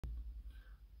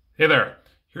Hey there,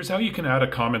 here's how you can add a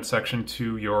comment section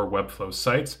to your Webflow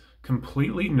sites,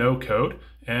 completely no code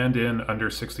and in under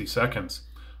 60 seconds.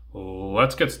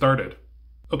 Let's get started.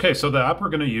 Okay, so the app we're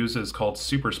going to use is called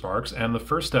Supersparks, and the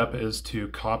first step is to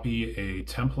copy a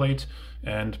template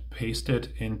and paste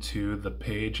it into the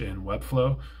page in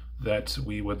Webflow that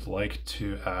we would like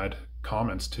to add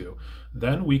comments to.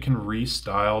 Then we can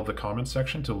restyle the comment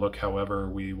section to look however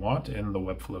we want in the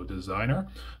Webflow Designer.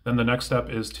 Then the next step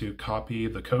is to copy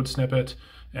the code snippet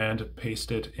and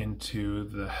paste it into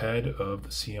the head of the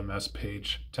CMS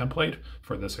page template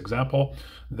for this example.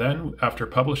 Then after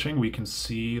publishing, we can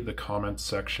see the comment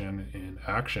section in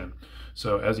action.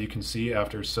 So as you can see,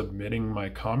 after submitting my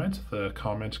comment, the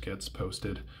comment gets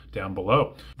posted down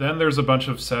below. Then there's a bunch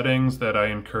of settings that I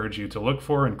encourage you to look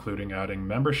for, including adding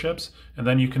memberships. And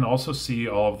then you can also see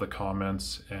all of the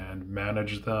comments and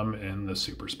manage them in the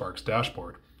Supersparks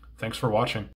dashboard. Thanks for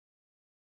watching.